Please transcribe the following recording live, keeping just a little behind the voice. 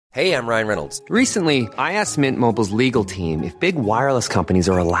Hey, I'm Ryan Reynolds. Recently, I asked Mint Mobile's legal team if big wireless companies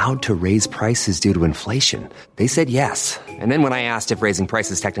are allowed to raise prices due to inflation. They said yes. And then when I asked if raising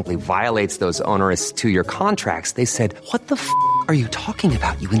prices technically violates those onerous two-year contracts, they said, "What the f*** are you talking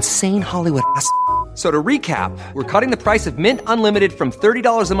about, you insane Hollywood ass?" So to recap, we're cutting the price of Mint Unlimited from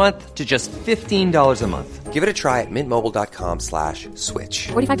 $30 a month to just $15 a month. Give it a try at mintmobile.com/switch.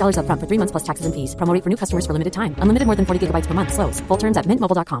 $45 up front for 3 months plus taxes and fees. Promo rate for new customers for limited time. Unlimited more than 40 gigabytes per month. Slows full terms at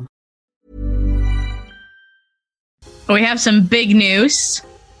mintmobile.com. We have some big news.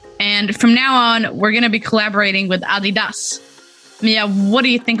 And from now on, we're going to be collaborating with Adidas. Mia, what do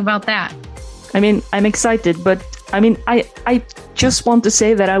you think about that? I mean, I'm excited, but I just want to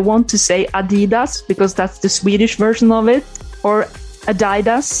say that I want to say Adidas because that's the Swedish version of it, or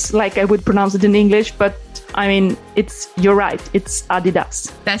Adidas, like I would pronounce it in English. But I mean, you're right. It's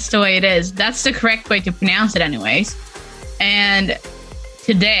Adidas. That's the way it is. That's the correct way to pronounce it anyways. And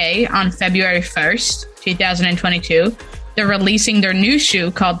today, on February 1st, 2022, they're releasing their new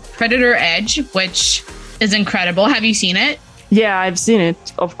shoe called Predator Edge, which is incredible. Have you seen it? Yeah, I've seen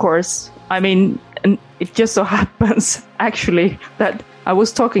it, of course. I mean, and it just so happens, actually, that I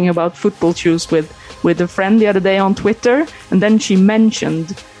was talking about football shoes with a friend the other day on Twitter, and then she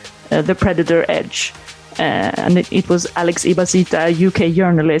mentioned the Predator Edge. And it was Alex Ibasita, a UK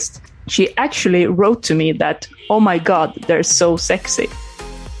journalist. She actually wrote to me that, oh my God, they're so sexy.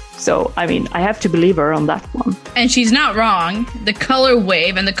 So, I mean, I have to believe her on that one. And she's not wrong. The color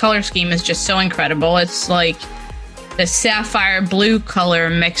wave and the color scheme is just so incredible. It's like the sapphire blue color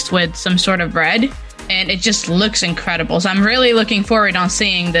mixed with some sort of red, and it just looks incredible. So I'm really looking forward on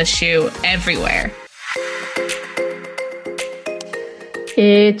seeing this shoe everywhere.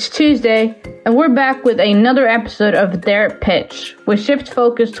 It's Tuesday, and we're back with another episode of Their Pitch. We shift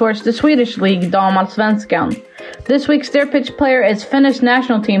focus towards the Swedish league Damallsvenskan. This week's Their Pitch player is Finnish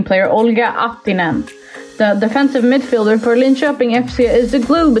national team player Olga Ahtinen. The defensive midfielder for Linköping FC is the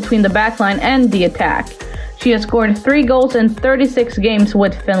glue between the backline and the attack. She has scored 3 goals in 36 games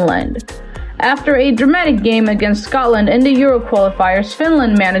with Finland. After a dramatic game against Scotland in the Euro qualifiers,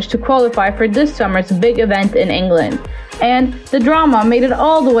 Finland managed to qualify for this summer's big event in England. And the drama made it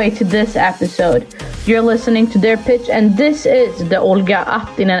all the way to this episode. You're listening to Their Pitch, and this is the Olga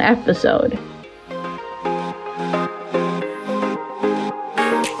Ahtinen episode.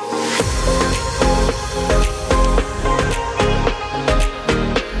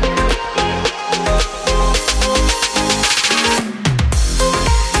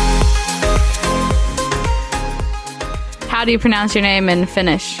 How do you pronounce your name in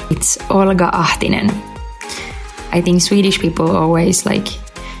Finnish? It's Olga Ahtinen. I think Swedish people always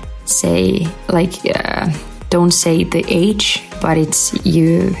say don't say the H, but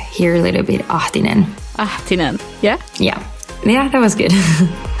you hear a little bit Ahtinen. Ahtinen, yeah? Yeah, that was good.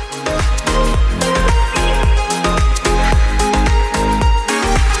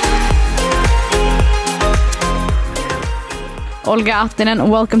 Olga Ahtinen,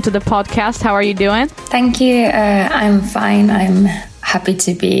 welcome to the podcast. How are you doing? Thank you. I'm fine. I'm happy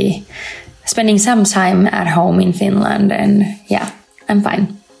to be spending some time at home in Finland, and yeah, I'm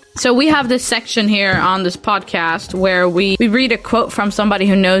fine. So we have this section here on this podcast where we read a quote from somebody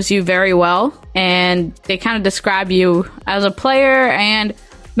who knows you very well, and they kind of describe you as a player and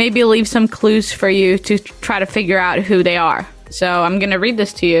maybe leave some clues for you to try to figure out who they are. So I'm going to read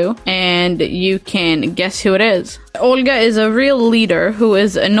this to you, and you can guess who it is. Olga is a real leader who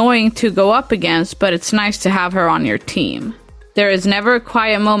is annoying to go up against, but it's nice to have her on your team. There is never a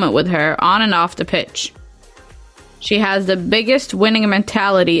quiet moment with her, on and off the pitch. She has the biggest winning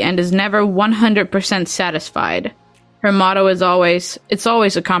mentality and is never 100% satisfied. Her motto is always, it's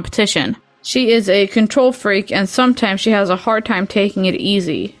always a competition. She is a control freak, and sometimes she has a hard time taking it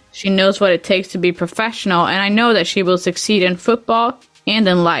easy. She knows what it takes to be professional, and I know that she will succeed in football and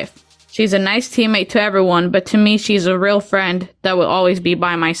in life. She's a nice teammate to everyone, but to me, she's a real friend that will always be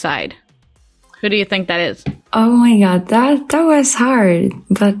by my side. Who do you think that is? Oh my God, that was hard,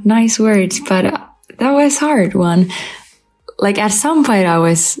 but nice words, but that was hard one. Like at some point I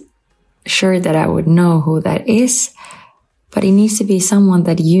was sure that I would know who that is, but it needs to be someone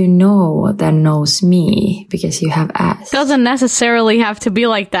that you know that knows me because you have asked. Doesn't necessarily have to be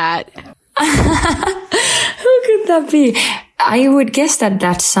like that. Who could that be? I would guess that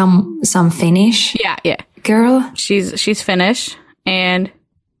that's some Finnish. Yeah. Girl. She's Finnish, and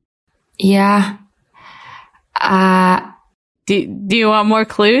yeah. Do you want more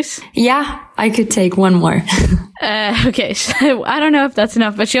clues? Yeah, I could take one more. Okay, so I don't know if that's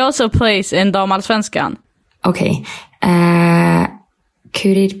enough, but she also plays in Damallsvenskan. Okay.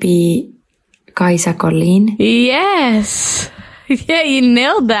 Could it be Kaisa Collin? Yes. Yeah, you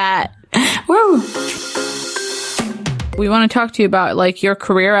nailed that. Woo! We want to talk to you about like your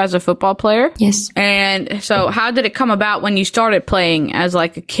career as a football player. Yes. And so how did it come about when you started playing as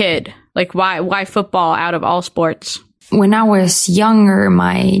like a kid? Like why football out of all sports? When I was younger,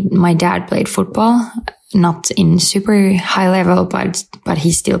 my dad played football, not in super high level, but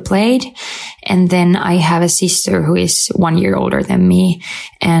he still played. And then I have a sister who is 1 year older than me.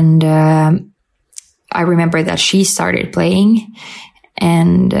 And I remember that she started playing,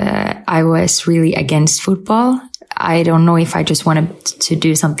 and I was really against football. I don't know if I just wanted to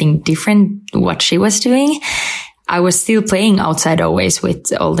do something different, what she was doing. I was still playing outside always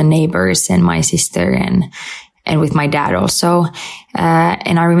with all the neighbors and my sister and with my dad also.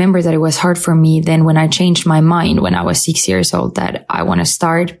 And I remember that it was hard for me then when I changed my mind when I was 6 years old that I want to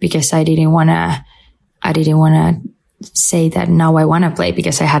start, because I didn't want to say that now I want to play,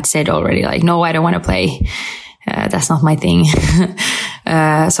 because I had said already like, no, I don't want to play. That's not my thing.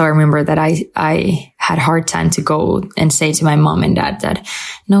 So I remember that I had a hard time to go and say to my mom and dad that,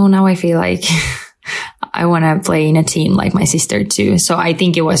 no, now I feel like I want to play in a team like my sister too. So I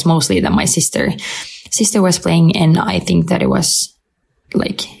think it was mostly that my sister was playing, and I think that it was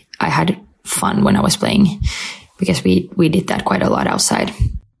like I had fun when I was playing, because we did that quite a lot outside.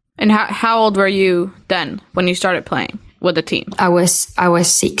 And how old were you then when you started playing with the team? I was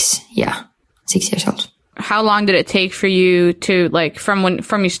 6. Yeah. 6 years old. How long did it take for you to like from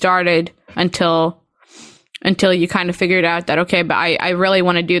you started until you kind of figured out that, okay, but I really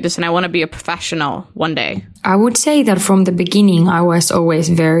want to do this and I want to be a professional one day? I would say that from the beginning, I was always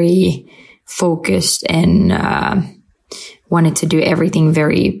very focused and wanted to do everything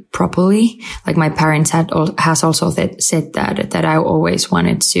very properly. Like my parents has also said that I always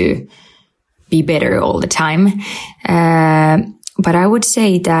wanted to be better all the time. But I would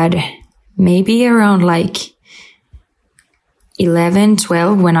say that maybe around like 11,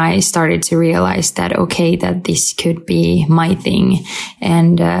 12, when I started to realize that, okay, that this could be my thing.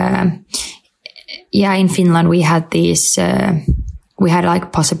 And in Finland, we had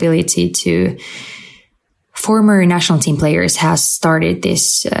like possibility to, former national team players has started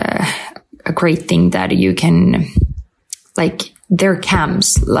this, a great thing that you can, like their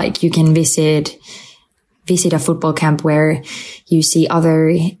camps, like you can visit a football camp where you see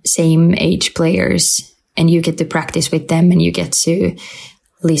other same age players and you get to practice with them, and you get to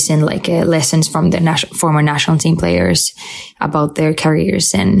listen like lessons from the former national team players about their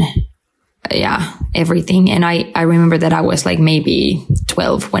careers and everything. And I remember that I was like maybe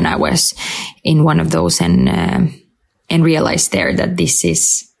 12 when I was in one of those and realized there that this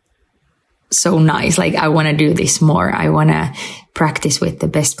is so nice. Like I want to do this more. I want to practice with the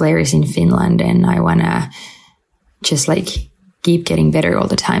best players in Finland, and I want to just like keep getting better all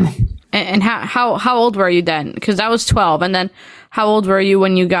the time. And how old were you then? Because I was 12. And then how old were you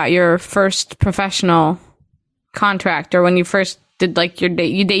when you got your first professional contract, or when you first did like you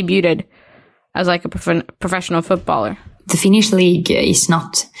debuted as like a professional footballer? The Finnish league is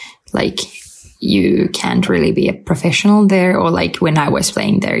not like, you can't really be a professional there, or like when I was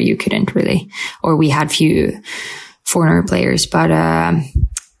playing there, you couldn't really, or we had few foreigner players. But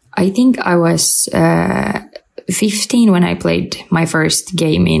I think I was 15 when I played my first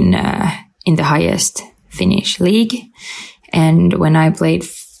game in the highest Finnish league. And when I played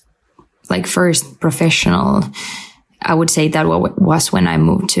like first professional, I would say that was when I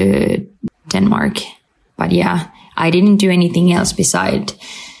moved to Denmark. But yeah, I didn't do anything else beside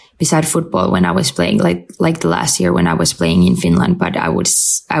football when I was playing, like the last year when I was playing in Finland. But I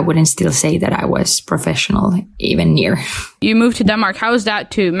wouldn't still say that I was professional even near. You moved to Denmark. How was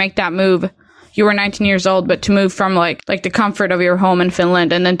that to make that move? You were 19 years old, but to move from like the comfort of your home in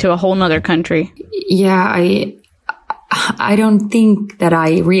Finland and then to a whole nother country. Yeah, I don't think that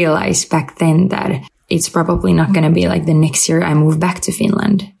I realized back then that it's probably not going to be like the next year I move back to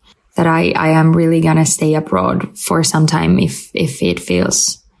Finland, that I am really going to stay abroad for some time if it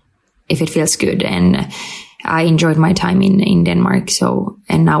feels good. And I enjoyed my time in Denmark. So,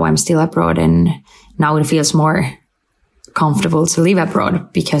 and now I'm still abroad, and now it feels more comfortable to live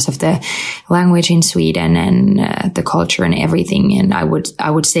abroad because of the language in Sweden and the culture and everything. And I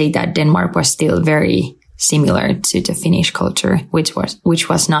would say that Denmark was still very similar to the Finnish culture, which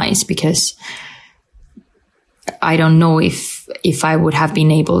was nice, because I don't know if I would have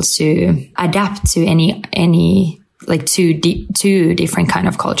been able to adapt to any like two different kind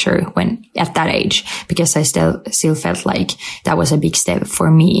of culture when at that age, because I still felt like that was a big step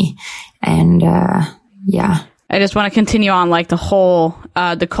for me. And I just want to continue on like the whole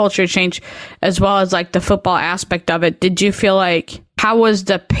the culture change as well as like the football aspect of it. Did you feel like, how was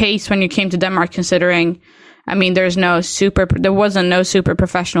the pace when you came to Denmark, considering I mean, there wasn't no super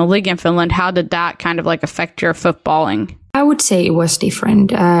professional league in Finland. How did that kind of like affect your footballing? I would say it was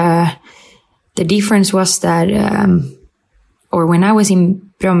different. The difference was that, or when I was in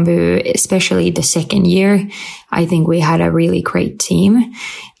Brøndby, especially the second year, I think we had a really great team.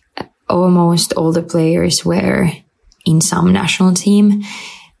 Almost all the players were in some national team.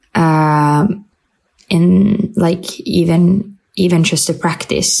 And like even just the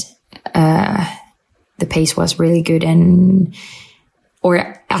practice, the pace was really good, or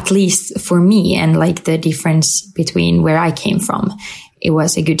at least for me, and like the difference between where I came from, it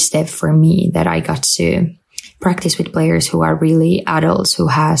was a good step for me that I got to practice with players who are really adults, who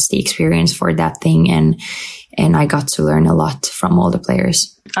has the experience for that thing. And I got to learn a lot from all the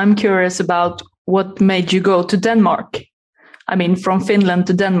players. I'm curious about what made you go to Denmark. I mean, from Finland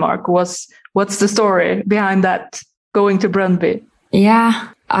to Denmark, what's the story behind that, going to Brøndby? Yeah,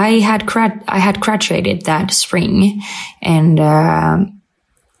 I had graduated that spring and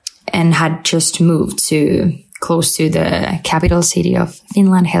had just moved to close to the capital city of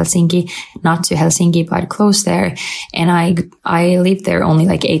Finland, Helsinki, not to Helsinki, but close there. And I lived there only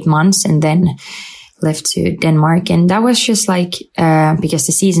like 8 months and then left to Denmark. And that was just like, because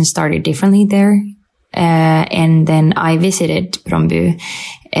the season started differently there. And then I visited Brøndby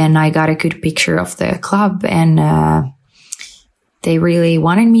and I got a good picture of the club, and they really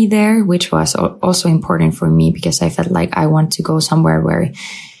wanted me there, which was also important for me because I felt like I want to go somewhere where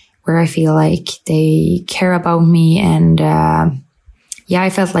I feel like they care about me. And I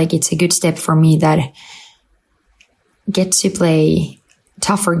felt like it's a good step for me that get to play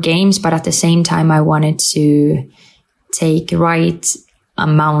tougher games, but at the same time, I wanted to take right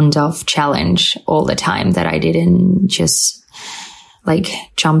amount of challenge all the time, that I didn't just like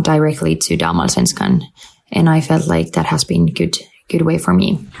jump directly to Damallsvenskan. And I felt like that has been good way for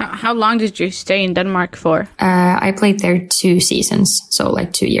me. How long did you stay in Denmark for? I played there 2 seasons, so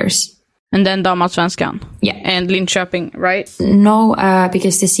like 2 years. And then Damallsvenskan? Yeah. And Linköping, right? No,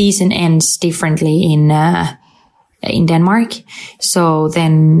 because the season ends differently in Denmark. So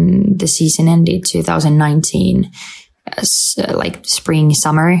then the season ended 2019, like spring,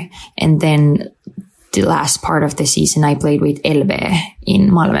 summer. And then the last part of the season I played with LB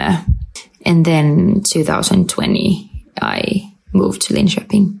in Malmö. And then 2020, I moved to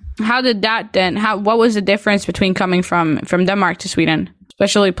Linköping. How did that then? What was the difference between coming from Denmark to Sweden,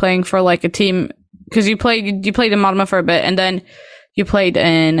 especially playing for like a team? Because you played in Malmö for a bit, and then you played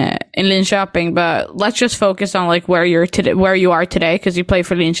in Linköping. But let's just focus on like where you are today, because you play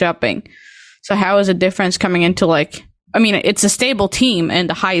for Linköping. So how is the difference coming into like? I mean, it's a stable team in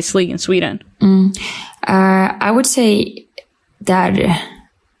the highest league in Sweden. I would say that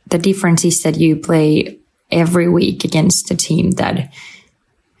the difference is that you play every week against a team that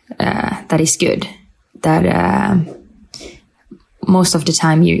is good. That most of the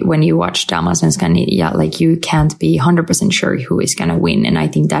time, when you watch Damallsvenskan, like you can't be 100% sure who is gonna win, and I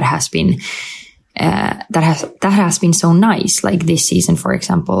think that has been that has been so nice. Like this season, for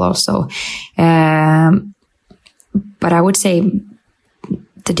example, also. But I would say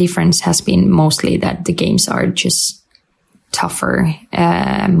the difference has been mostly that the games are just tougher,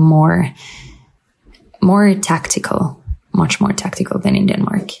 more tactical, much more tactical than in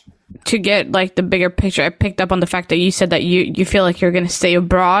Denmark. To get like the bigger picture, I picked up on the fact that you said that you feel like you're going to stay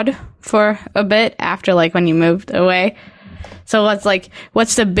abroad for a bit after like when you moved away. So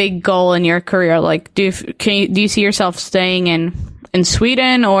what's the big goal in your career? Like, do you see yourself staying in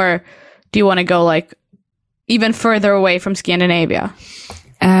Sweden, or do you want to go like even further away from Scandinavia?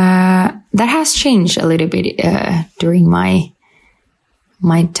 That has changed a little bit during my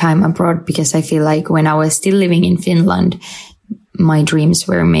time abroad, because I feel like when I was still living in Finland, my dreams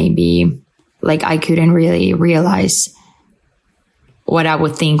were maybe like I couldn't really realize what I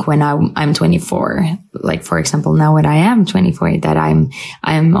would think when I'm 24. Like, for example, now when I am 24, that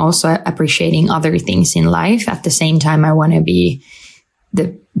I'm also appreciating other things in life. At the same time, I want to be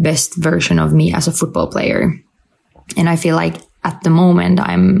the best version of me as a football player. And I feel like at the moment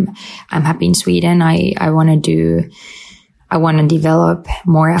I'm happy in Sweden. I want to develop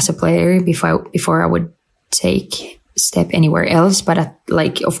more as a player before I would take step anywhere else. But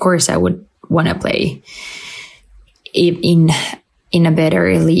of course I would want to play in a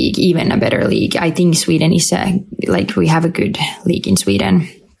better league, even a better league. I think Sweden is we have a good league in Sweden,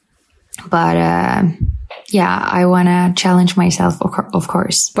 but I want to challenge myself, of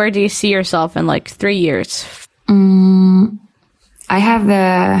course. Where do you see yourself in like 3 years? I have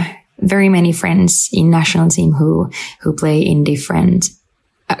very many friends in national team who play in different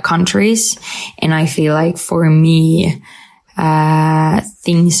countries, and I feel like for me,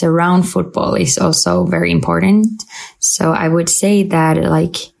 things around football is also very important. So I would say that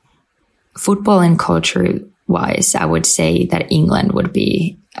like football and culture wise, I would say that England would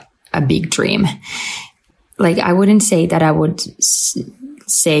be a big dream. Like I wouldn't say that I would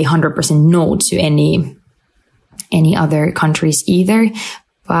say 100% no to any other countries either,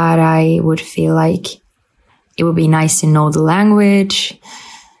 but I would feel like it would be nice to know the language.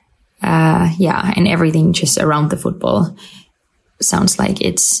 And everything just around the football sounds like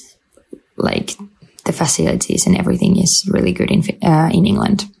it's like the facilities and everything is really good in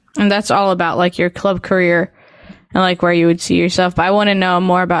England. And that's all about like your club career and like where you would see yourself. But I want to know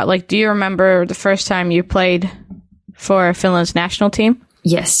more about like, do you remember the first time you played for Finland's national team?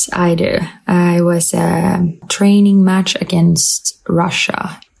 Yes, I do. I was a training match against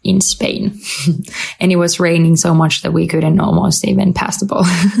Russia in Spain. And it was raining so much that we couldn't almost even pass the ball.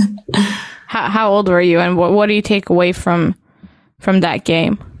 How old were you, and what do you take away from that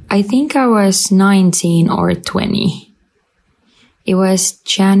game? I think I was 19 or 20. It was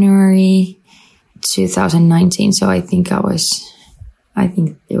January 2019, so I think it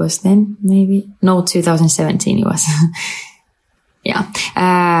was then, maybe. No, 2017 it was. Yeah.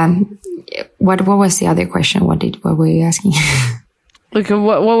 What was the other question? What were you asking? Look,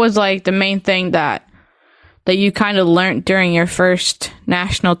 what was like the main thing that you kind of learned during your first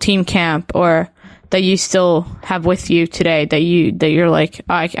national team camp, or that you still have with you today, that you're like,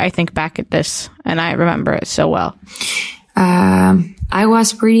 oh, I think back at this and I remember it so well? I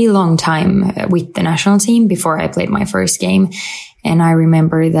was pretty long time with the national team before I played my first game, and I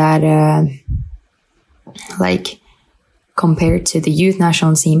remember that like compared to the youth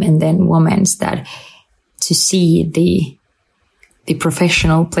national team and then women's, that to see the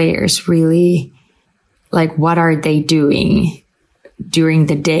professional players really, like, what are they doing during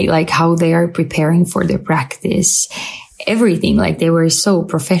the day, like how they are preparing for their practice, everything, like they were so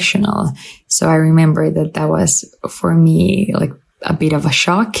professional. So I remember that was for me like a bit of a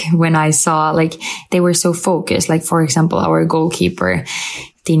shock when I saw like they were so focused. Like, for example, our goalkeeper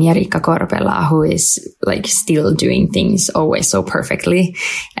Tinja-Riikka Korpela, who is like still doing things always so perfectly.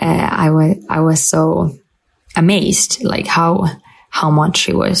 I was so amazed, like how much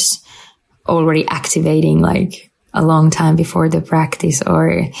she was already activating like a long time before the practice,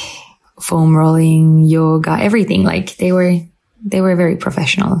 or foam rolling, yoga, everything. Like they were very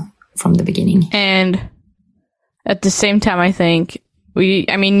professional from the beginning. And at the same time, I think you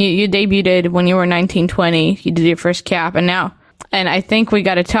debuted when you were 19, 20, you did your first cap, and I think we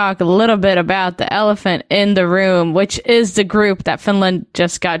got to talk a little bit about the elephant in the room, which is the group that Finland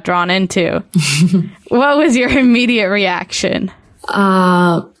just got drawn into. What was your immediate reaction?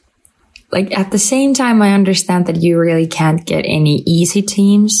 Like at the same time, I understand that you really can't get any easy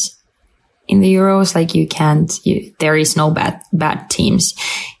teams in the Euros. Like there is no bad teams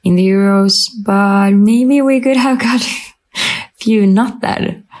in the Euros, but maybe we could have got a few not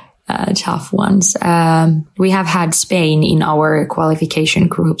that tough ones. We have had Spain in our qualification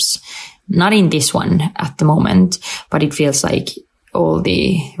groups, not in this one at the moment, but it feels like all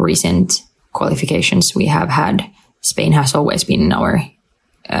the recent qualifications we have had, Spain has always been in our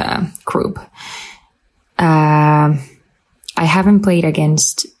group. I haven't played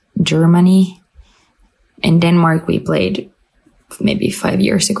against Germany and Denmark. We played maybe 5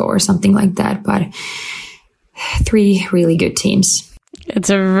 years ago or something like that, but 3 really good teams. It's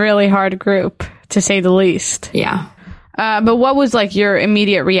a really hard group, to say the least. Yeah. But what was like your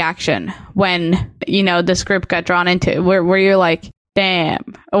immediate reaction when, this group got drawn into it? Were you like,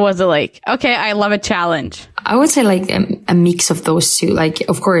 damn? Or was it like, okay, I love a challenge? I would say like a mix of those two. Like,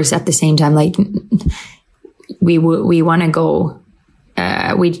 of course, at the same time, like we want to go.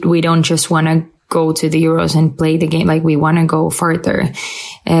 We don't just want to go to the Euros and play the game. Like we want to go further.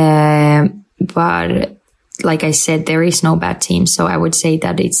 But like I said, there is no bad team. So I would say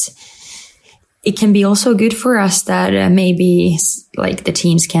that it can be also good for us that maybe like the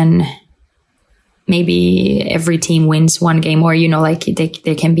teams can. Maybe every team wins one game, or, like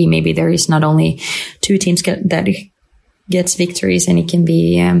there can be, maybe there is not only 2 teams that gets victories, and it can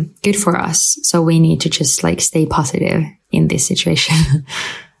be good for us. So we need to just like stay positive in this situation.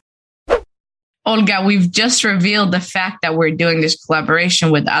 Olga, we've just revealed the fact that we're doing this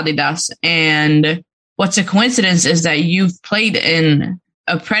collaboration with Adidas. And what's a coincidence is that you've played in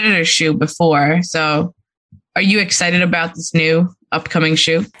a Predator shoe before. So are you excited about this new upcoming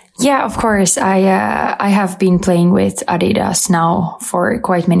shoe? Yeah, of course. I have been playing with Adidas now for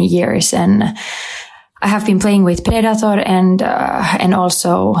quite many years, and I have been playing with Predator and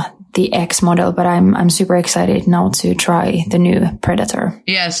also the X model, but I'm super excited now to try the new Predator.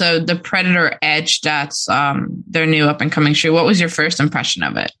 Yeah, so the Predator Edge, that's their new up and coming shoe. What was your first impression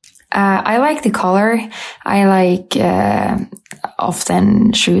of it? I like the color. I like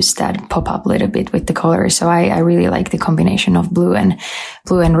often shoes that pop up a little bit with the color. So I really like the combination of blue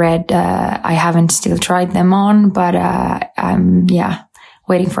and red. I haven't still tried them on, but I'm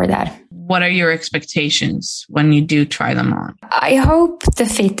waiting for that. What are your expectations when you do try them on? I hope the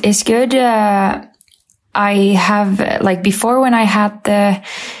fit is good. I have, like before when I had the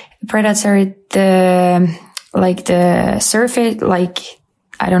Predator, the surface, like,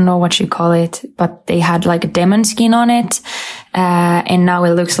 I don't know what you call it, but they had like a demon skin on it. And now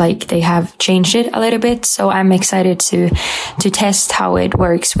it looks like they have changed it a little bit. So I'm excited to test how it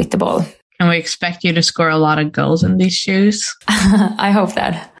works with the ball. Can we expect you to score a lot of goals in these shoes? I hope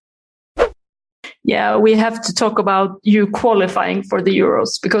that. Yeah, we have to talk about you qualifying for the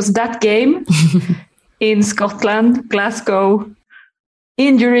Euros, because that game in Scotland, Glasgow,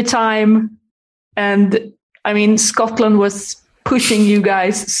 injury time. And I mean, Scotland was pushing you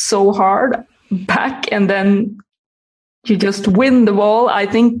guys so hard back, and then you just win the ball, I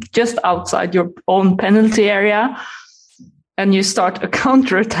think, just outside your own penalty area. And you start a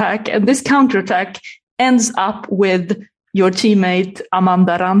counterattack, and this counterattack ends up with your teammate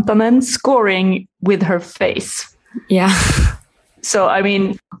Amanda Rantanen scoring with her face. Yeah. So, I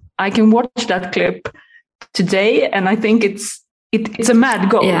mean, I can watch that clip today, and I think it's a mad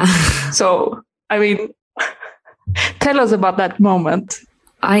goal. Yeah. So, I mean, tell us about that moment.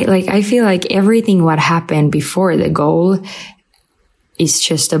 I feel like everything what happened before the goal is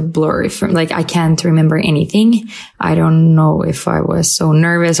just a blur. Like, I can't remember anything. I don't know if I was so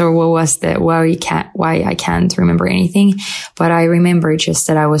nervous or what was why I can't remember anything. But I remember just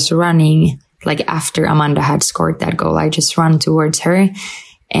that I was running, like after Amanda had scored that goal, I just ran towards her,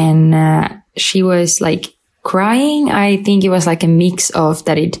 and she was like crying. I think it was like a mix of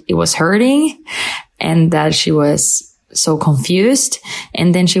that it was hurting and that she was so confused.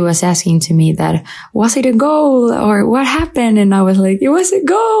 And then she was asking to me that, was it a goal or what happened? And I was like, it was a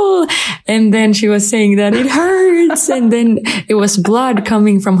goal. And then she was saying that it hurts. And then it was blood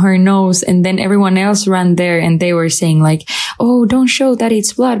coming from her nose. And then everyone else ran there and they were saying like, oh, don't show that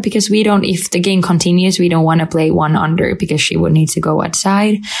it's blood, because if the game continues, we don't want to play one under, because she would need to go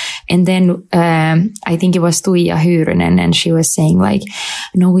outside. And then, I think it was Tuija Hyrynen, and she was saying like,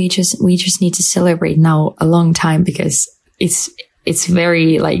 no, we just need to celebrate now a long time, because it's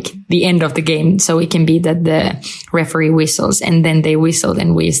very like the end of the game. So it can be that the referee whistles, and then they whistled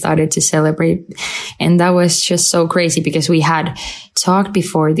and we started to celebrate. And that was just so crazy, because we had talked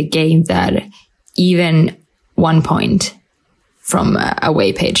before the game that even 1 point from a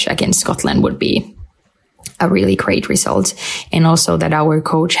away pitch against Scotland would be a really great result. And also that our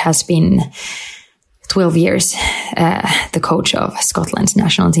coach has been 12 years, the coach of Scotland's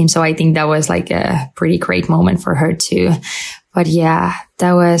national team. So I think that was like a pretty great moment for her too. But yeah,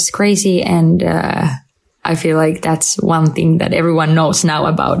 that was crazy. And I feel like that's one thing that everyone knows now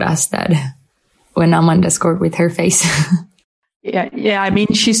about us, that when Amanda scored with her face. Yeah. I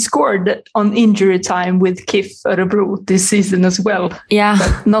mean, she scored on injury time with KIF Örebro this season as well. Yeah.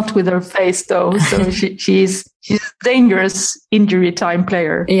 But not with her face though. So she's a dangerous injury time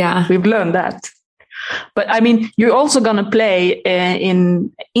player. Yeah. We've learned that. But I mean, you're also going to play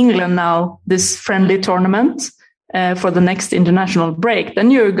in England now, this friendly tournament for the next international break. Then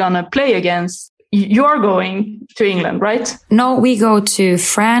you're going to play you're going to England, right? No, we go to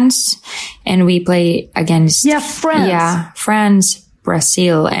France and we play against... Yeah, France. Yeah, France,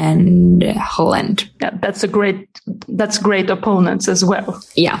 Brazil and Holland. Yeah, that's great opponents as well.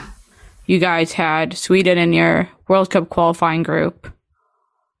 Yeah. You guys had Sweden in your World Cup qualifying group.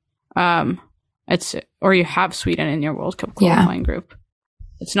 Or you have Sweden in your World Cup qualifying group.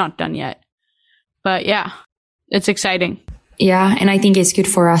 It's not done yet. But yeah, it's exciting. Yeah, and I think it's good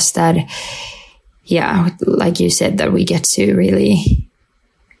for us that, yeah, like you said, that we get to really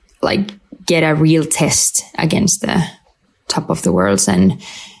like get a real test against the top of the world, and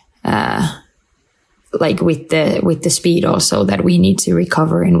like with the speed also that we need to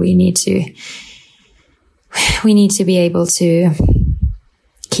recover, and we need to be able to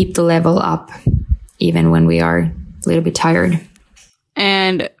keep the level up even when we are a little bit tired.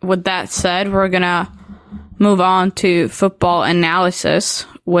 And with that said, we're going to move on to football analysis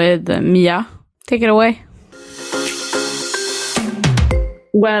with Mia. Take it away.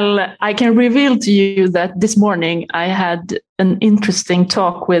 Well, I can reveal to you that this morning I had an interesting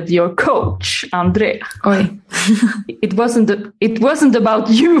talk with your coach, Andre. Oi. It wasn't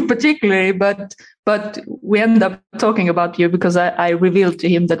about you particularly, but But we ended up talking about you because I revealed to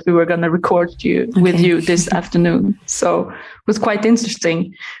him that we were going to record with you this afternoon. So it was quite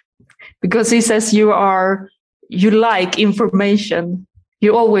interesting because he says you like information.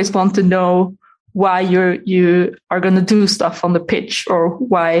 You always want to know why you are going to do stuff on the pitch or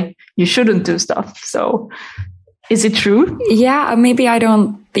why you shouldn't do stuff. So is it true? Yeah, maybe I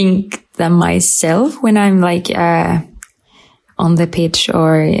don't think that myself when I'm like on the pitch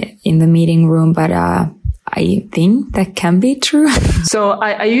or in the meeting room, but I think that can be true. So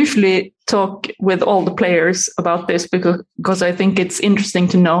I usually talk with all the players about this because I think it's interesting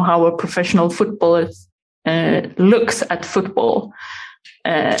to know how a professional footballer looks at football.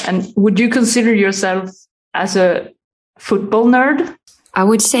 And would you consider yourself as a football nerd? I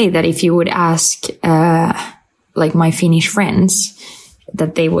would say that if you would ask like my Finnish friends,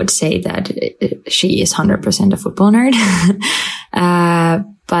 that they would say that she is 100% a football nerd.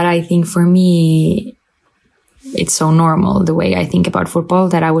 But I think for me, it's so normal the way I think about football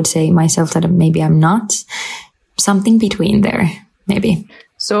that I would say myself that maybe I'm not. Something between there, maybe.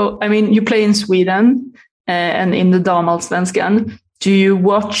 So, I mean, you play in Sweden and in the Damallsvenskan. Do you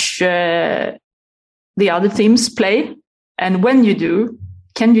watch the other teams play? And when you do,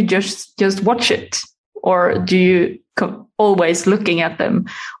 can you just watch it? Or do you always looking at them?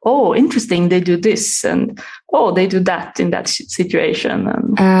 Oh, interesting, they do this. And oh, they do that in that situation.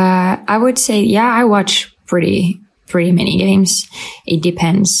 And I would say, yeah, I watch pretty many games. It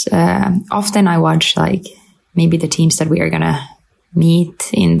depends. Often I watch like maybe the teams that we are going to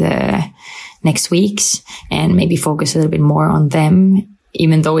meet in the next weeks and maybe focus a little bit more on them,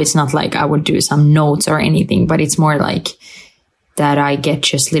 even though it's not like I would do some notes or anything, but it's more like that I get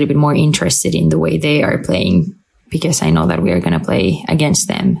just a little bit more interested in the way they are playing because I know that we are going to play against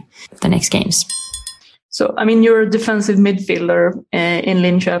them the next games. So, I mean, you're a defensive midfielder in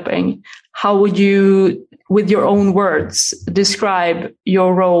Linköping. How would you, with your own words, describe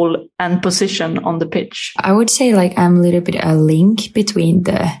your role and position on the pitch? I would say like I'm a little bit a link between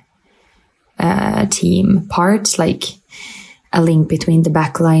the team parts, like a link between the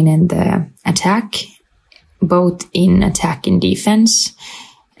back line and the attack, both in attack and defense.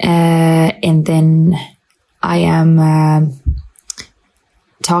 And then I am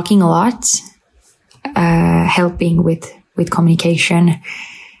talking a lot, helping with communication.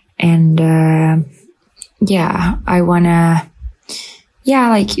 And I want to,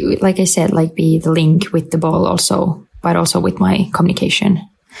 like I said, like be the link with the ball also, but also with my communication.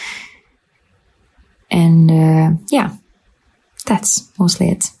 And that's mostly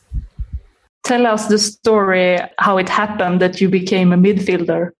it. Tell us the story, how it happened that you became a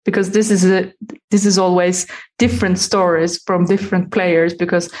midfielder, because this is always different stories from different players,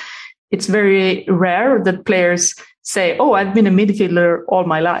 because it's very rare that players say, oh, I've been a midfielder all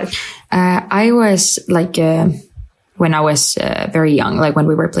my life. I was like, when I was very young, like when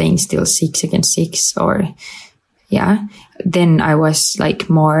we were playing still 6 against 6 then I was like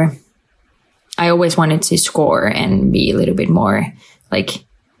more, I always wanted to score and be a little bit more like,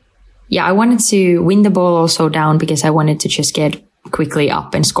 I wanted to win the ball also down because I wanted to just get quickly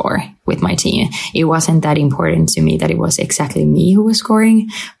up and score with my team. It wasn't that important to me that it was exactly me who was scoring,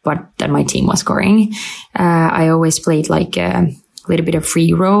 but that my team was scoring. I always played like a little bit of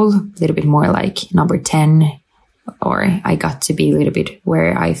free role, a little bit more like number 10, or I got to be a little bit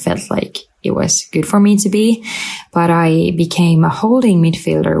where I felt like it was good for me to be. But I became a holding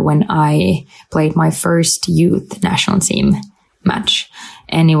midfielder when I played my first youth national team match.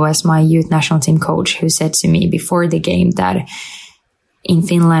 And it was my youth national team coach who said to me before the game that in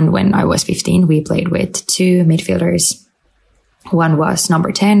Finland, when I was 15, we played with 2 midfielders. One was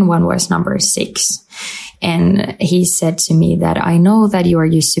number 10, one was number 6. And he said to me that I know that you are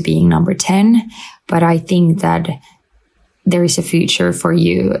used to being number 10, but I think that there is a future for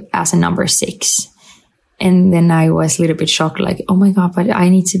you as a number 6. And then I was a little bit shocked, like, oh my God, but I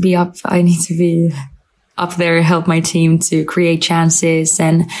need to be up. I need to be up there, help my team to create chances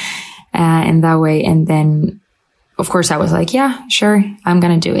and that way. And then, of course, I was like, yeah, sure, I'm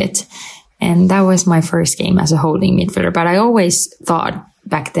going to do it. And that was my first game as a holding midfielder. But I always thought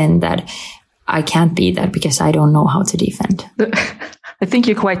back then that I can't be that because I don't know how to defend. I think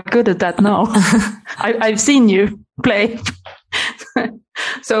you're quite good at that now. I've seen you play.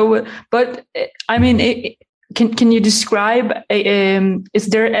 So, but I mean, can you describe, is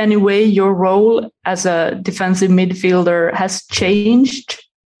there any way your role as a defensive midfielder has changed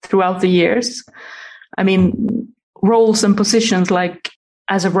throughout the years? I mean, roles and positions, like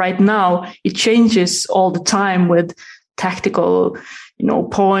as of right now, it changes all the time with tactical,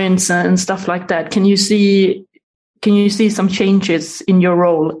 points and stuff like that. Can you see some changes in your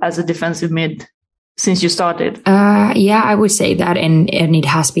role as a defensive mid? since you started? Yeah, I would say that, and it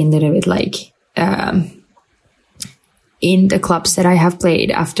has been a little bit like in the clubs that I have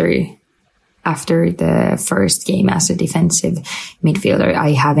played after the first game as a defensive midfielder.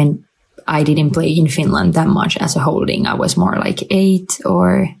 I didn't play in Finland that much as a holding. I was more like 8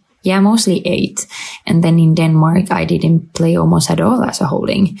 or mostly 8. And then in Denmark, I didn't play almost at all as a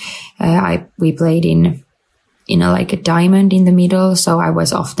holding. We played in like a diamond in the middle. So I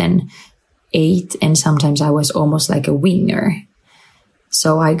was often 8 and sometimes I was almost like a winger.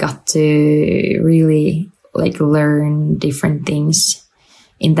 So I got to really like learn different things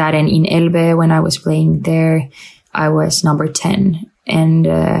in that. And in Elbe, when I was playing there, I was number 10. And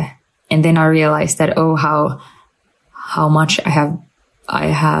then I realized that, how much I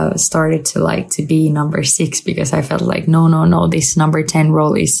have started to like to be number 6, because I felt like, no, this number 10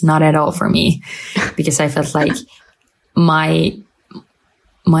 role is not at all for me, because I felt like my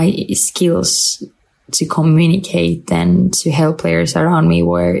skills to communicate and to help players around me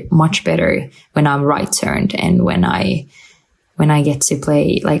were much better when I'm right turned, and when I get to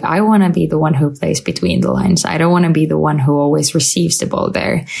play, like, I want to be the one who plays between the lines. I don't want to be the one who always receives the ball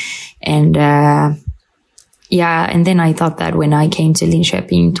there. And and then I thought that when I came to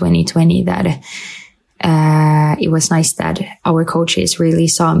Linköping in 2020 that it was nice that our coaches really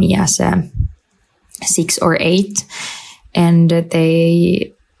saw me as a 6 or 8, and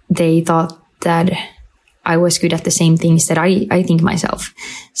they thought that I was good at the same things that I think myself.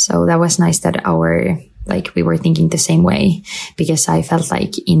 So that was nice that we were thinking the same way, because I felt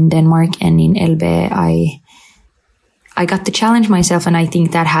like in Denmark and in Elbe, I got to challenge myself, and I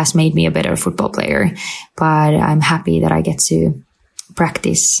think that has made me a better football player. But I'm happy that I get to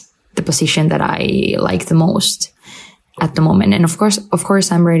practice the position that I like the most at the moment. And of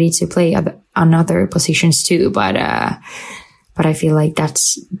course, I'm ready to play on other positions too. But I feel like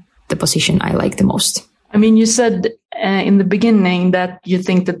that's the position I like the most. I mean, you said in the beginning that you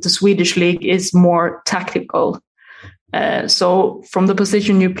think that the Swedish league is more tactical. So from the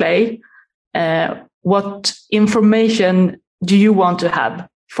position you play, what information do you want to have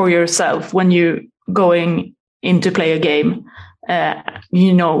for yourself when you're going in to play a game?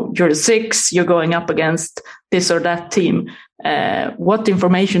 You're 6, you're going up against this or that team. What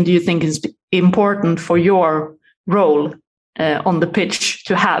information do you think is important for your role on the pitch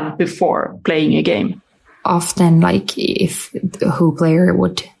to have before playing a game? Often, like, if who player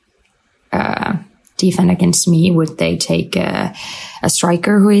would defend against me, would they take a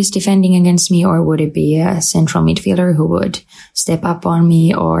striker who is defending against me, or would it be a central midfielder who would step up on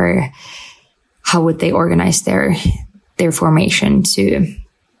me, or how would they organize their formation to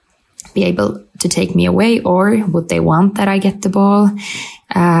be able to take me away, or would they want that I get the ball?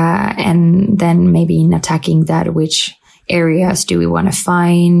 And then maybe in attacking that, which areas do we want to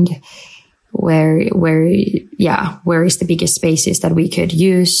find? Where is the biggest spaces that we could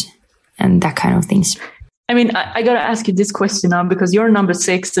use, and that kind of things. I mean, I got to ask you this question now, because you're number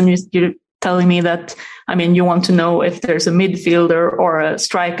 6 and you're telling me that, I mean, you want to know if there's a midfielder or a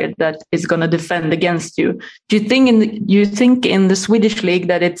striker that is going to defend against you. Do you think in the Swedish league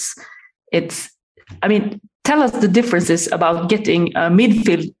that it's, I mean, tell us the differences about getting a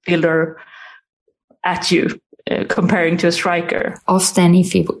midfielder at you. Comparing to a striker? Often,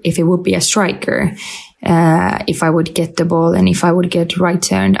 if it would be a striker, if I would get the ball and if I would get right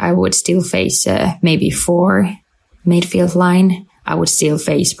turned, I would still face maybe 4 midfield line. I would still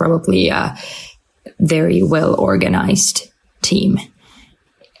face probably a very well organized team.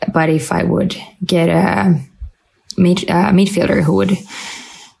 But if I would get a midfielder who would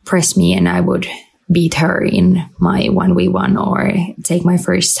press me and I would beat her in my 1v1 or take my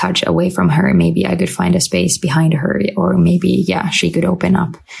first touch away from her, maybe I could find a space behind her, or maybe, she could open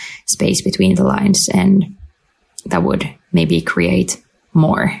up space between the lines, and that would maybe create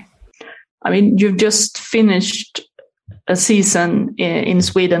more. I mean, you've just finished a season in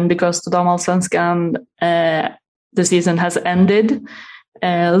Sweden because the Damallsvenskan, the season has ended.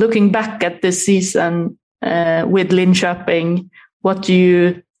 Looking back at this season with Linköping, what do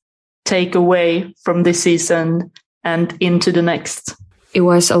you take away from this season and into the next? It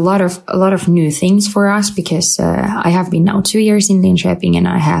was a lot of new things for us, because I have been now 2 years in Linköping and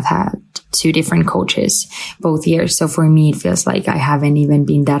I have had 2 different coaches both years. So for me, it feels like I haven't even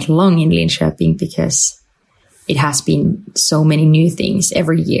been that long in Linköping, because it has been so many new things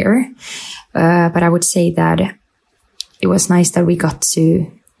every year. But I would say that it was nice that we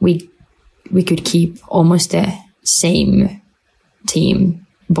could keep almost the same team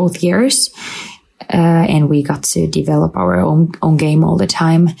both years, and we got to develop our own game all the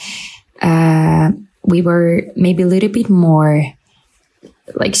time. We were maybe a little bit more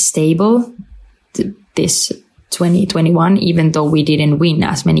like stable this 2021, even though we didn't win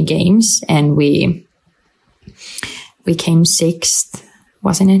as many games, and we came sixth,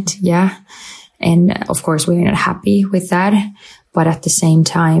 wasn't it? Yeah. And of course, we were not happy with that. But at the same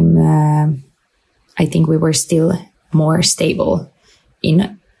time, I think we were still more stable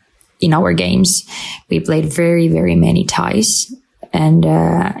in our games. We played very, very many ties, and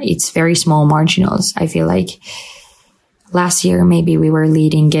it's very small marginals. I feel like last year, maybe we were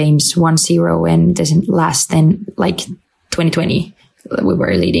leading games 1-0, and doesn't last then, like 2020, we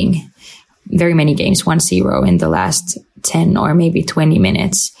were leading very many games 1-0 in the last 10 or maybe 20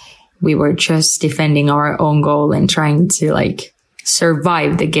 minutes. We were just defending our own goal and trying to like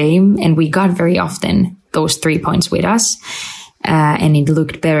survive the game. And we got very often those 3 points with us. And it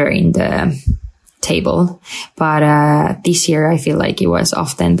looked better in the table. But this year, I feel like it was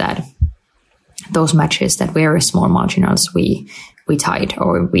often that those matches that were small marginals, we tied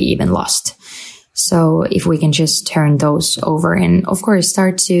or we even lost. So if we can just turn those over and, of course,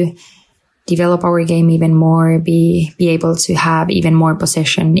 start to develop our game even more, be able to have even more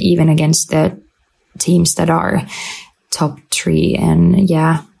possession, even against the teams that are top 3, and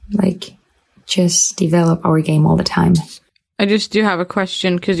just develop our game all the time. I just do have a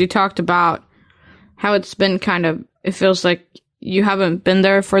question, because you talked about how it's been it feels like you haven't been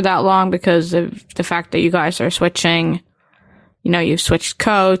there for that long because of the fact that you guys are switching, you've switched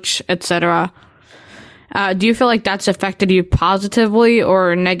coach, etc. Do you feel like that's affected you positively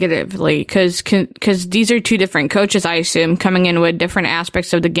or negatively? Because these are two different coaches, I assume, coming in with different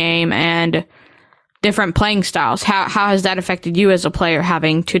aspects of the game and different playing styles. How has that affected you as a player,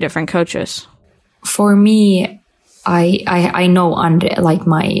 having two different coaches? For me, I know under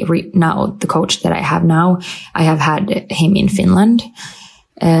now the coach that I have now, I have had him in Finland.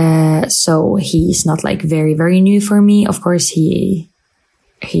 So he's not like very, very new for me. Of course,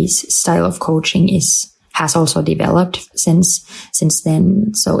 his style of coaching has also developed since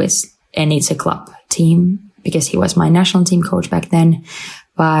then. And it's a club team because he was my national team coach back then.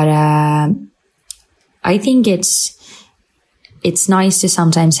 But I think it's nice to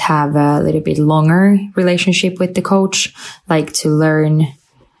sometimes have a little bit longer relationship with the coach, like to learn.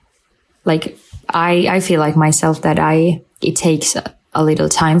 Like I feel like myself that it takes a little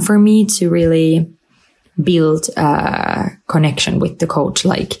time for me to really build a connection with the coach,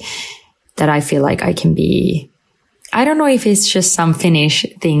 like that I feel like I can be. I don't know if it's just some Finnish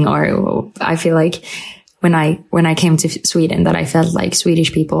thing, or I feel like when I came to Sweden, that I felt like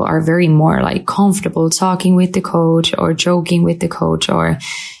Swedish people are very more like comfortable talking with the coach or joking with the coach, or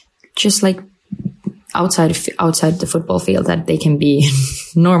just like outside the football field, that they can be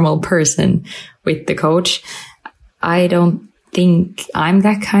normal person with the coach. I don't think I'm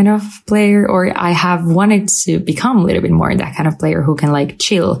that kind of player, or I have wanted to become a little bit more that kind of player who can like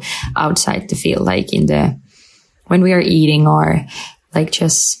chill outside the field, like when we are eating, or like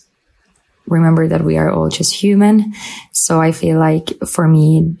just remember that we are all just human. So I feel like for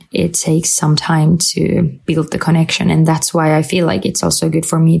me, it takes some time to build the connection. And that's why I feel like it's also good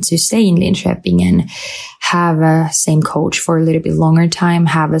for me to stay in Linköping and have a same coach for a little bit longer time,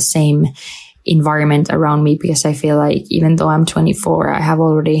 have a same environment around me, because I feel like even though I'm 24, I have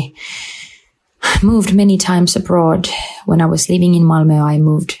already moved many times abroad. When I was living in Malmö, I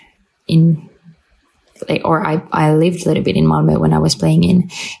moved in, or I lived a little bit in Malmö when I was playing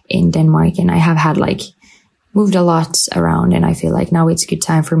in Denmark, and I have had moved a lot around, and I feel like now it's a good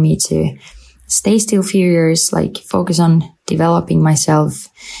time for me to stay still a few years, like focus on developing myself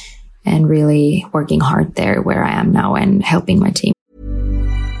and really working hard there where I am now and helping my team.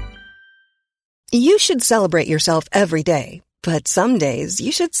 You should celebrate yourself every day, but some days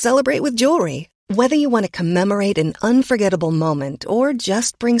you should celebrate with jewelry. Whether you want to commemorate an unforgettable moment or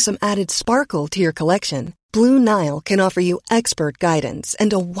just bring some added sparkle to your collection, Blue Nile can offer you expert guidance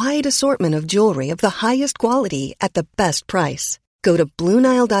and a wide assortment of jewelry of the highest quality at the best price. Go to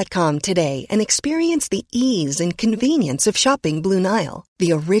BlueNile.com today and experience the ease and convenience of shopping Blue Nile,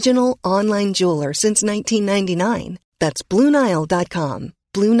 the original online jeweler since 1999. That's BlueNile.com.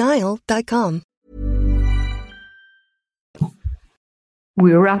 BlueNile.com.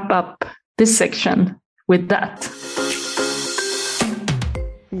 We wrap up this section with that.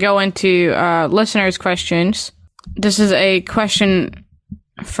 Go into listeners' questions. This is a question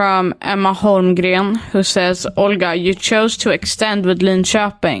from Emma Holmgren, who says, Olga, you chose to extend with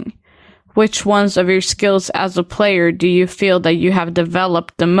Linköping. Which ones of your skills as a player do you feel that you have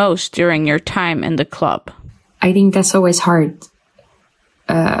developed the most during your time in the club? I think that's always hard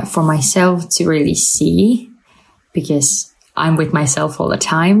for myself to really see, because I'm with myself all the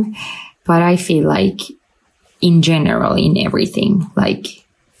time. But I feel like in general, in everything, like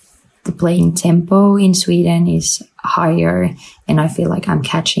the playing tempo in Sweden is higher, and I feel like I'm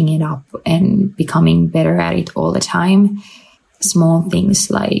catching it up and becoming better at it all the time. Small things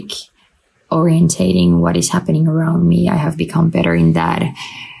like orientating what is happening around me, I have become better in that.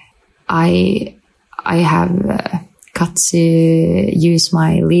 I have got to use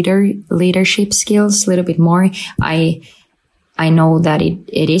my leadership skills a little bit more. I know that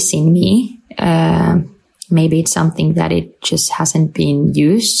it is in me. Maybe it's something that it just hasn't been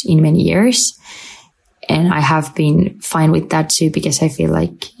used in many years. And I have been fine with that too, because I feel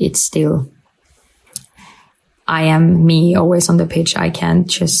like it's still, I am me always on the pitch. I can't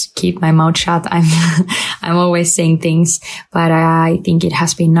just keep my mouth shut. I'm always saying things, but I think it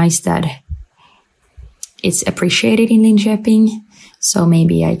has been nice that it's appreciated in Linköping. So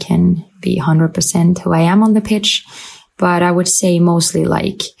maybe I can be 100% who I am on the pitch, but I would say mostly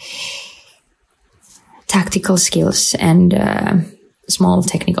like tactical skills and small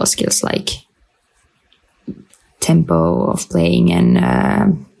technical skills like tempo of playing and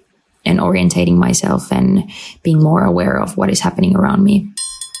orientating myself and being more aware of what is happening around me.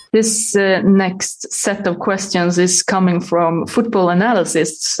 This next set of questions is coming from football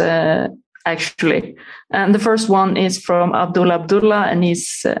analysts, actually. And the first one is from Abdullah, and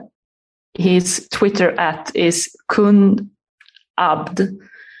his Twitter @ is Kun Abd.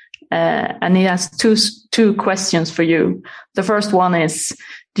 And he has two questions for you. The first one is,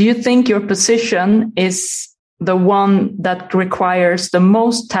 do you think your position is the one that requires the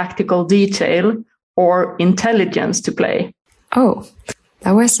most tactical detail or intelligence to play? Oh,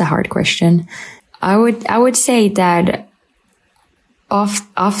 that was a hard question. I would say that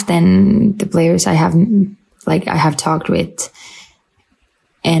often the players I have talked with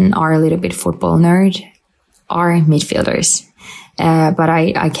and are a little bit football nerd are midfielders. But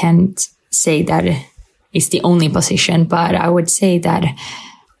I can't say that it's the only position, but I would say that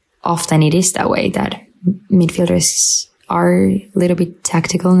often it is that way, that midfielders are a little bit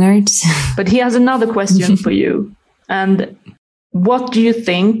tactical nerds. But he has another question for you. And what do you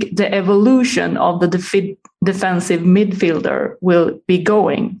think the evolution of the defensive midfielder will be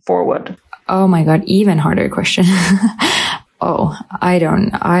going forward? Oh my God, even harder question. I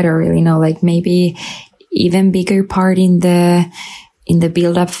don't really know. Like maybe even bigger part in the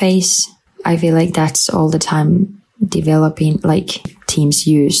build-up phase. I feel like that's all the time developing, like teams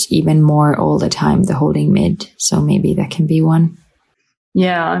use even more all the time, the holding mid. So maybe that can be one.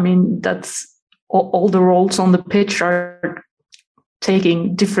 Yeah, I mean, that's all the roles on the pitch are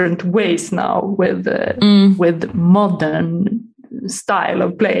taking different ways now with modern style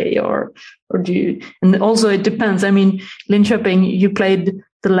of play, or do you? And also it depends. I mean, Linköping, you played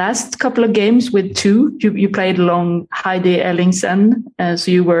the last couple of games with two. You played along Heidi Ellingsen,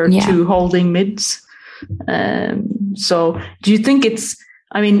 so you were two holding mids. So do you think it's,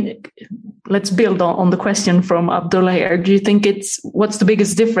 I mean, let's build on the question from Abdullah here. Do you think what's the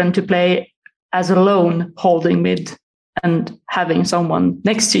biggest difference to play as a lone holding mid and having someone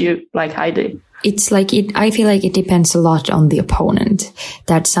next to you like Heidi? It's like I feel like it depends a lot on the opponent.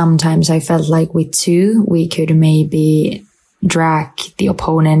 That sometimes I felt like with two, we could maybe drag the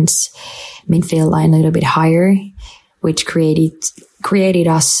opponent's midfield line a little bit higher, which created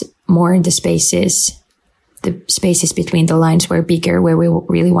us more in the spaces. The spaces between the lines were bigger, where we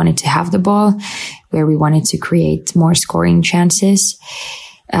really wanted to have the ball, where we wanted to create more scoring chances.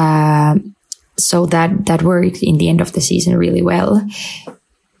 So that worked in the end of the season really well.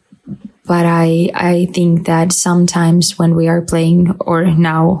 But I think that sometimes when we are playing, or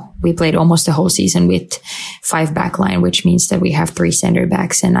now we played almost the whole season with 5 back line, which means that we have 3 center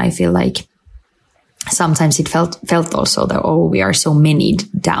backs. And I feel like sometimes it felt also that, we are so many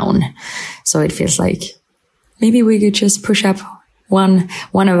down. So it feels like maybe we could just push up one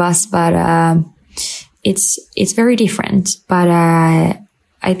of us, but it's very different. But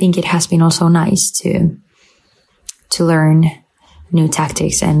I think it has been also nice to learn new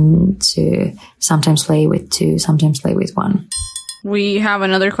tactics and to sometimes play with 2, sometimes play with 1. We have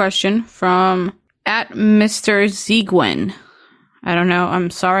another question from @Mr. Ziegwin. I don't know. I'm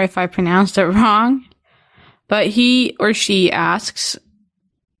sorry if I pronounced it wrong, but he or she asks,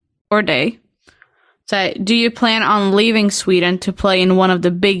 or they say, do you plan on leaving Sweden to play in one of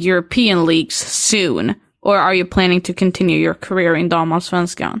the big European leagues soon? Or are you planning to continue your career in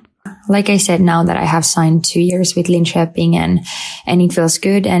Damallsvenskan? Like I said, now that I have signed 2 years with Linköping and it feels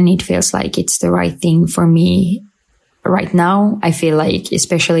good and it feels like it's the right thing for me right now, I feel like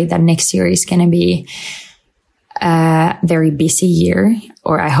especially that next year is going to be a very busy year,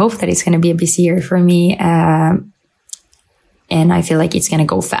 or I hope that it's going to be a busy year for me. And I feel like it's going to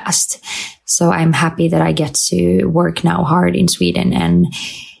go fast. So I'm happy that I get to work now hard in Sweden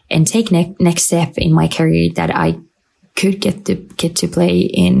take next step in my career, that I could get to play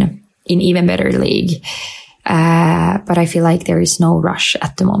in even better league. But I feel like there is no rush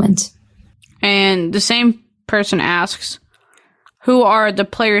at the moment. And the same person asks, who are the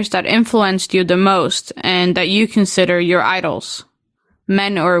players that influenced you the most and that you consider your idols?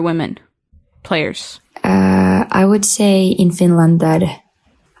 Men or women players? I would say in Finland that,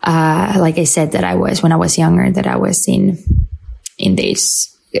 like I said, that I was, when I was younger, that I was in these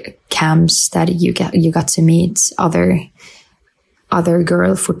camps that you got to meet other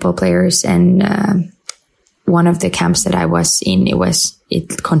girl football players. And one of the camps that I was in,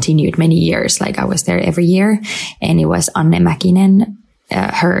 it continued many years. Like I was there every year, and it was Anne Mäkinen,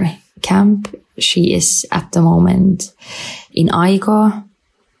 her camp. She is at the moment in Aiko,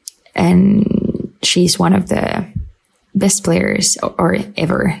 and she's one of the best players or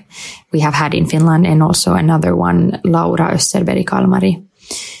ever we have had in Finland. And also another one, Laura Österberg-Kalmari.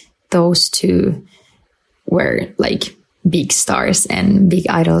 Those two were like big stars and big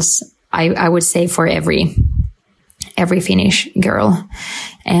idols, I would say, for every Finnish girl.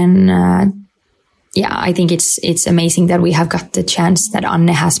 And I think it's amazing that we have got the chance that Anne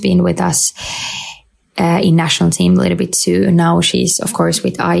has been with us in national team a little bit too. Now she's of course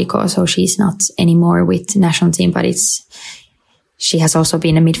with Aiko, so she's not anymore with national team, but she has also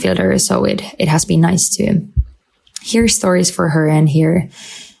been a midfielder, so it has been nice to hear stories for her and hear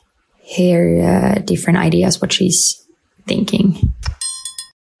different ideas what she's thinking.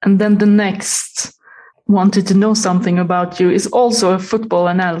 And then the next wanted to know something about you is also a football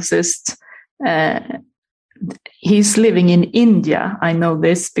analyst. He's living in India. I know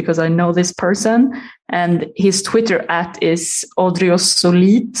this because I know this person, and his Twitter @ is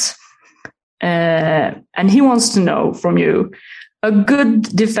Odriosolit. And he wants to know from you, a good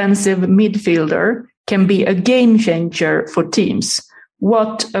defensive midfielder can be a game changer for teams.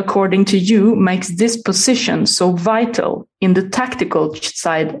 What, according to you, makes this position so vital in the tactical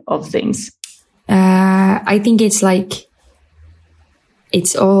side of things? I think it's like,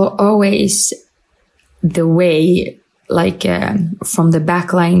 it's always the way, like from the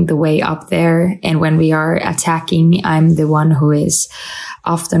back line, the way up there. And when we are attacking, I'm the one who is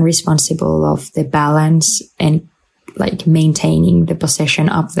often responsible of the balance and like maintaining the possession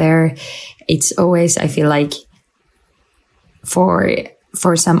up there. It's always, I feel like,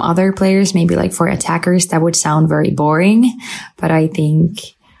 for some other players, maybe like for attackers, that would sound very boring. But I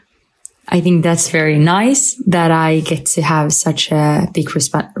think that's very nice that I get to have such a big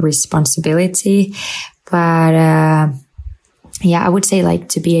responsibility. But I would say like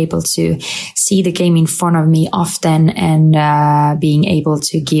to be able to see the game in front of me often, and being able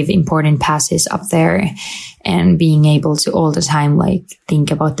to give important passes up there, and being able to all the time like think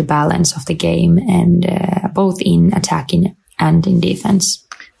about the balance of the game, and both in attacking and in defense.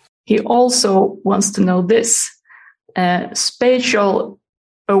 He also wants to know this. Spatial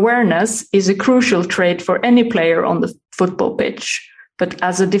awareness is a crucial trait for any player on the football pitch. But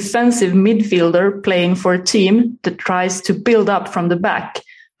as a defensive midfielder playing for a team that tries to build up from the back,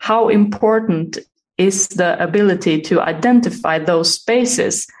 how important is the ability to identify those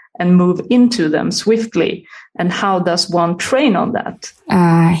spaces and move into them swiftly? And how does one train on that?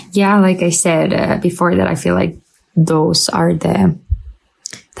 Like I said before, that I feel like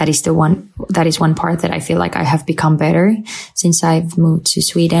that is one part that I feel like I have become better since I've moved to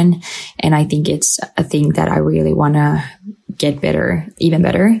Sweden. And I think it's a thing that I really want to get better, even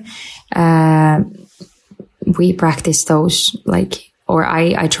better. We practice those,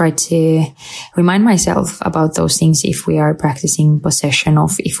 I try to remind myself about those things if we are practicing possession, or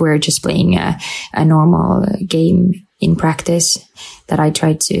if we're just playing a normal game in practice, that I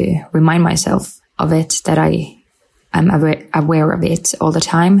try to remind myself of it, that I'm aware of it all the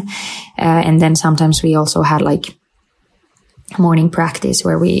time. And then sometimes we also had like morning practice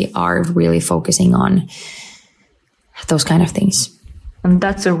where we are really focusing on those kind of things. And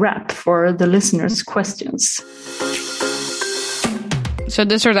that's a wrap for the listeners' questions. So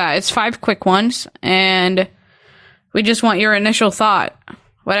this or that, it's 5 quick ones, and we just want your initial thought,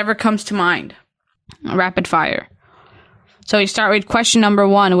 whatever comes to mind. Rapid fire. So we start with question number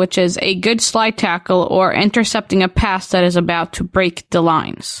 1, which is a good slide tackle or intercepting a pass that is about to break the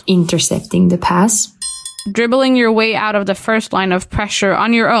lines. Intercepting the pass. Dribbling your way out of the first line of pressure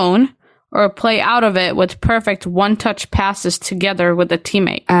on your own, or play out of it with perfect one-touch passes together with a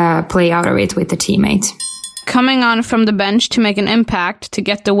teammate. Play out of it with a teammate. Coming on from the bench to make an impact to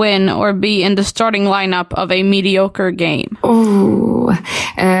get the win, or be in the starting lineup of a mediocre game.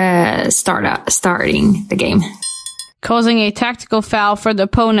 Starting the game. Causing a tactical foul for the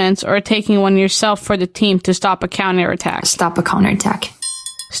opponents, or taking one yourself for the team to stop a counterattack. Stop a counterattack.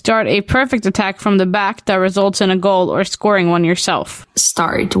 Start a perfect attack from the back that results in a goal or scoring one yourself.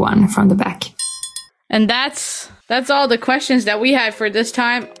 Start one from the back. And that's all the questions that we had for this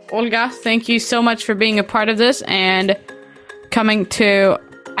time. Olga, thank you so much for being a part of this and coming to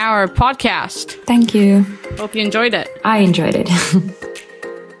our podcast. Thank you. Hope you enjoyed it. I enjoyed it.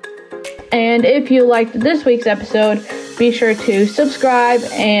 And if you liked this week's episode, be sure to subscribe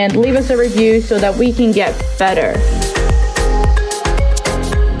and leave us a review so that we can get better.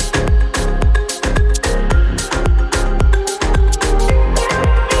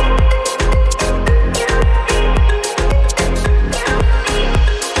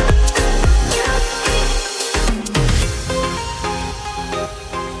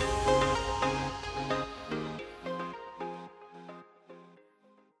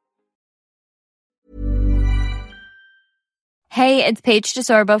 Hey, it's Paige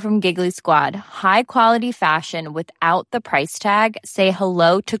DeSorbo from Giggly Squad. High quality fashion without the price tag. Say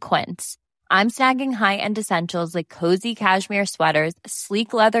hello to Quince. I'm snagging high-end essentials like cozy cashmere sweaters,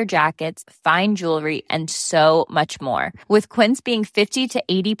 sleek leather jackets, fine jewelry, and so much more. With Quince being 50 to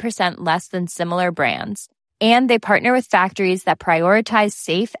 80% less than similar brands. And they partner with factories that prioritize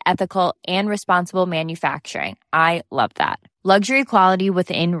safe, ethical, and responsible manufacturing. I love that. Luxury quality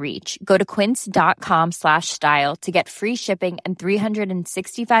within reach. Go to quince.com/style to get free shipping and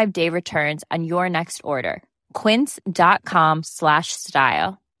 365-day returns on your next order.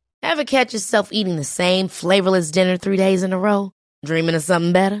 Quince.com/style. Ever catch yourself eating the same flavorless dinner 3 days in a row? Dreaming of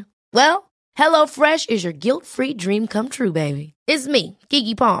something better? Well, HelloFresh is your guilt-free dream come true, baby. It's me,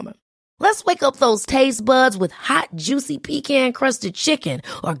 Keke Palmer. Let's wake up those taste buds with hot, juicy pecan-crusted chicken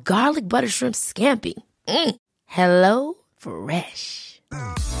or garlic butter shrimp scampi. Hello Fresh.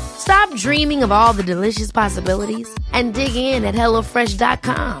 Stop dreaming of all the delicious possibilities and dig in at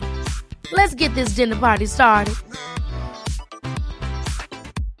HelloFresh.com. Let's get this dinner party started.